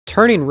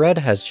Turning Red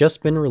has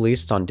just been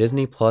released on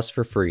Disney Plus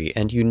for free,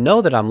 and you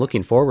know that I'm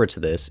looking forward to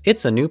this.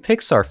 It's a new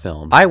Pixar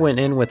film. I went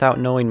in without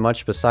knowing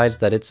much besides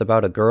that it's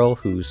about a girl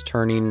who's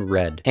turning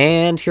red.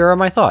 And here are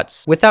my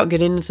thoughts. Without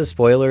getting into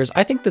spoilers,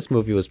 I think this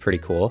movie was pretty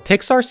cool.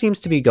 Pixar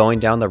seems to be going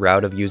down the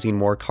route of using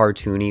more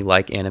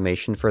cartoony-like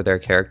animation for their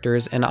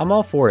characters, and I'm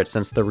all for it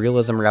since the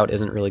realism route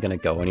isn't really going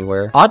to go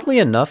anywhere. Oddly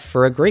enough,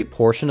 for a great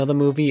portion of the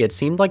movie, it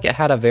seemed like it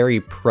had a very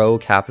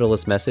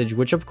pro-capitalist message,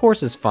 which of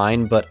course is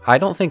fine, but I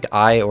don't think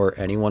I or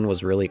anyone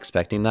was really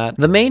expecting that.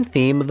 The main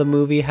theme of the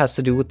movie has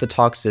to do with the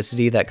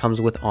toxicity that comes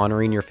with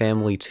honoring your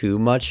family too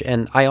much,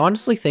 and I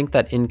honestly think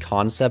that in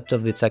concept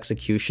of its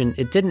execution,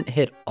 it didn't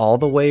hit all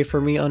the way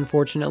for me,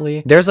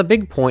 unfortunately. There's a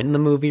big point in the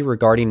movie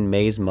regarding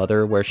May's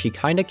mother where she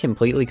kinda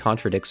completely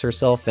contradicts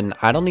herself, and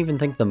I don't even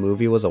think the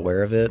movie was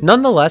aware of it.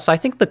 Nonetheless, I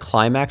think the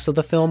climax of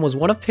the film was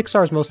one of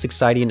Pixar's most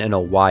exciting in a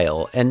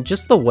while, and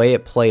just the way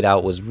it played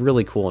out was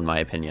really cool in my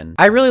opinion.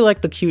 I really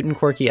like the cute and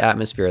quirky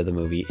atmosphere of the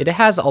movie. It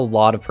has a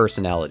lot of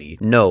personality.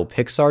 No,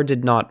 Pixar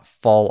did not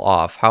fall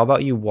off. How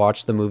about you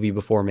watch the movie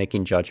before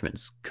making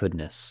judgments?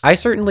 Goodness. I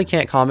certainly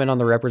can't comment on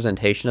the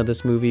representation of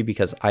this movie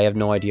because I have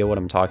no idea what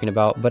I'm talking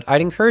about, but I'd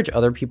encourage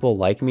other people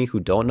like me who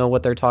don't know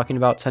what they're talking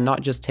about to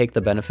not just take the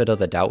benefit of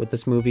the doubt with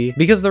this movie,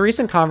 because the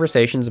recent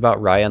conversations about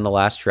Raya and the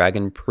Last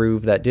Dragon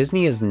prove that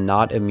Disney is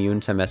not immune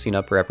to messing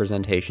up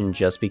representation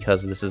just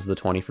because this is the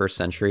 21st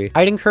century.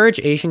 I'd encourage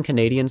Asian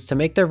Canadians to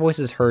make their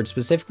voices heard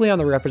specifically on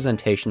the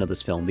representation of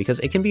this film because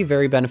it can be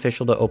very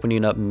beneficial to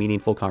opening up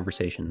meaningful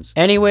conversations.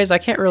 Anyways, I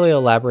can't really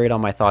elaborate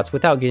on my thoughts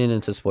without getting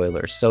into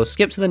spoilers, so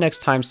skip to the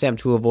next timestamp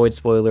to avoid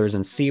spoilers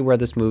and see where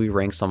this movie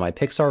ranks on my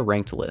Pixar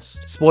Ranked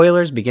List.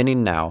 Spoilers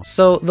beginning now.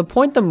 So the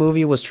point the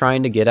movie was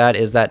trying to get at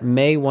is that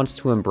May wants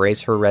to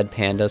embrace her red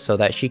panda so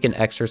that she can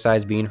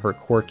exercise being her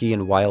quirky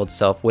and wild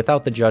self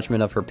without the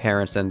judgment of her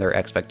parents and their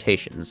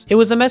expectations. It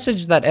was a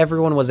message that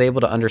everyone was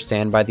able to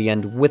understand by the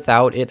end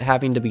without it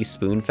having to be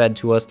spoon-fed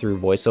to us through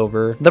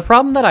voiceover. The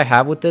problem that I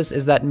have with this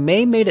is that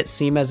May made it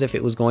seem as if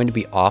it was going to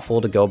be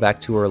awful to go back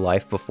to her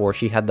life before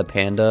she had the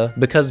panda,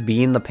 because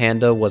being the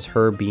panda was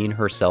her being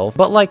herself.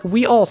 But like,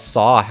 we all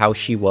saw how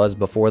she was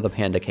before the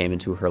panda came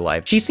into her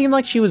life. She seemed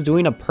like she was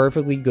doing a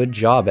perfectly good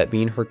job at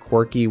being her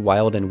quirky,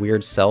 wild, and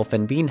weird self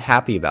and being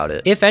happy about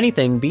it. If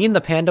anything, being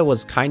the panda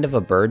was kind of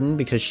a burden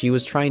because she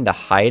was trying to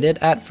hide it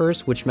at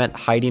first, which meant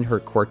hiding her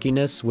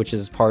quirkiness, which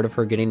is part of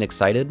her getting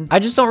excited. I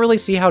just don't really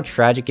see how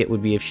tragic it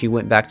would be if she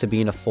went back to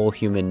being a full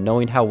human,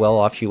 knowing how well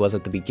off she was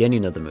at the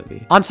beginning of the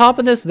movie. On top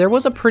of this, there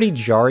was a pretty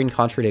jarring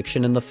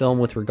contradiction in the film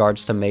with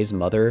regards to May's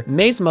mother.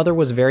 May's mother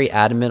was very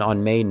adamant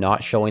on May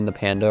not showing the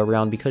panda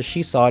around because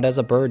she saw it as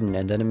a burden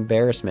and an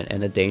embarrassment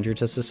and a danger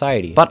to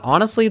society. But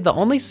honestly, the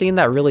only scene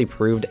that really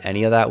proved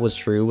any of that was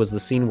true was the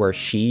scene where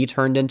she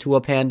turned into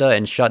a panda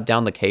and shut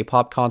down the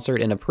K-pop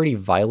concert in a pretty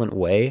violent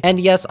way. And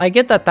yes, I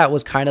get that that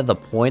was kind of the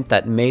point,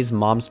 that May's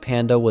mom's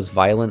panda was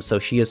violent, so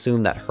she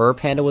assumed that her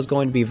panda was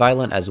going to be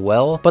violent as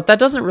well, but that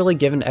doesn't really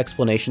give an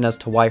explanation as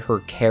to why her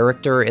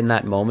character in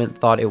that moment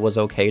thought it was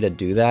okay to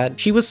do that.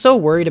 She was so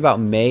worried about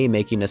May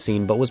making a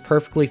scene, but was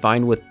perfectly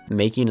fine with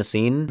making a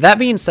scene. That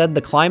being said,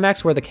 the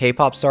climax where the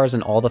K-pop stars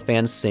and all the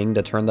fans sing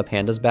to turn the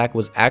pandas back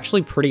was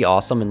actually pretty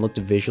awesome and looked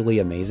visually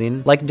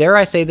amazing. Like, dare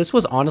I say, this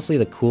was honestly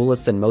the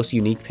coolest and most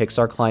unique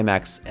Pixar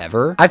climax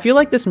ever. I feel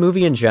like this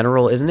movie in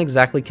general isn't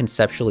exactly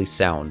conceptually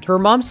sound. Her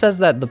mom says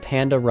that the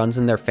panda runs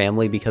in their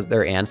family because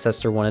their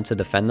ancestor wanted to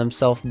defend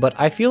themselves, but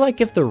I feel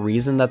like if the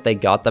reason that they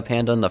got the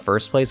panda in the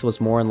first place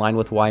was more in line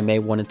with why May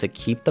wanted to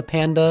keep the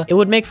panda, it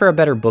would make for a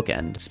better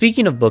bookend.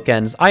 Speaking of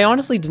bookends, I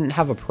honestly didn't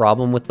have a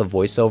problem with the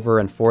voiceover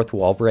and fourth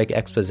wall break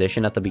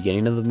exposition at the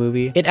beginning of the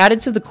movie. It added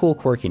to the cool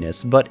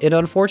quirkiness, but it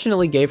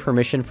unfortunately gave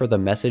permission for the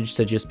message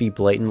to just be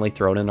blatantly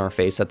thrown in our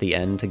face at the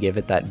end to give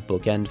it that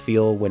bookend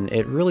feel when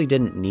it really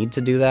didn't need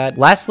to do that.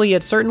 Lastly,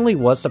 it certainly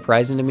was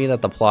surprising to me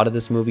that the plot of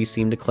this movie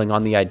seemed to cling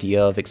on the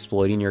idea of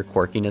exploiting your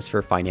quirkiness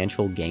for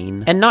financial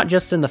gain, and not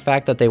just in the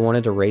fact that they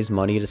wanted to raise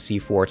money to see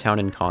Four Town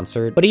in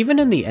concert, but even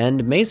in the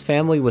end, May's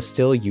family was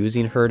still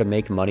using her to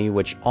make money,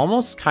 which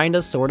almost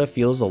kinda sorta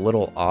feels a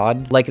little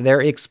odd. Like,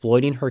 they're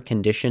exploiting her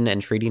condition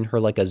and treating her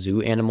like a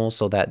zoo animal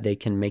so that they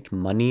can make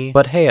money.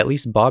 But hey, at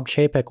least Bob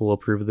Chapek will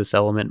approve of this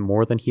element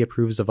more than he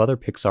approves of other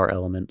Pixar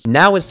elements.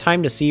 Now it's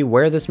time to see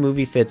where this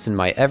movie fits in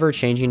my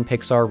ever-changing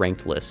Pixar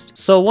ranked list.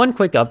 So one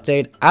quick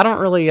update, I don't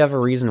really have a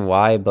reason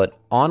why, but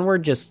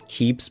Onward just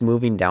keeps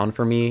moving down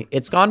for me.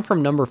 It's gone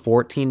from number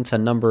 14 to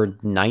number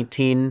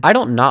 19. I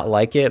don't not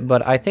like it,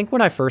 but I think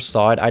when I first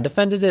saw it, I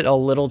defended it a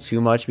little too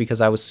much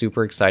because I was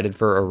super excited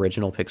for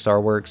original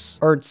Pixar works,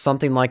 or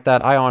something like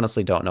that. I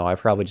honestly don't know. I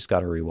probably just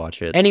gotta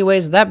rewatch it.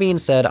 Anyways, that being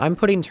said, I'm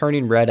putting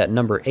Turning Red at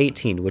number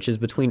 18, which is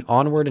between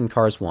Onward and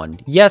Cars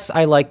 1. Yes,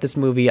 I like this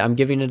movie. I'm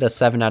giving it a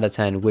 7 out of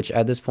 10, which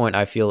at this point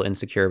I feel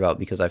insecure about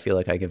because I feel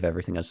like I give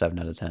everything a 7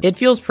 out of 10. It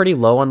feels pretty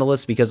low on the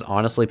list because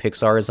honestly,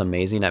 Pixar is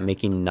amazing at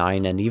making 9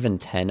 9 and even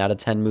 10 out of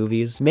 10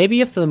 movies.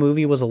 Maybe if the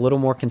movie was a little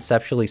more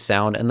conceptually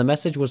sound and the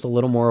message was a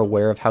little more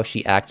aware of how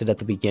she acted at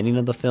the beginning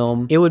of the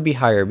film, it would be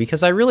higher,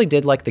 because I really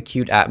did like the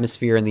cute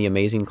atmosphere and the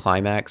amazing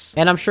climax,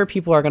 and I'm sure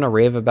people are gonna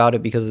rave about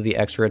it because of the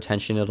extra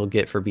attention it'll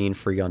get for being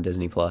free on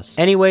Disney+.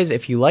 Anyways,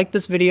 if you like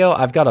this video,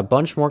 I've got a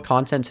bunch more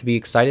content to be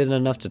excited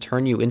enough to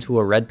turn you into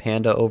a red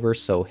panda over,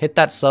 so hit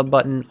that sub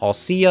button. I'll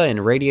see ya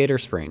in Radiator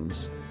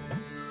Springs.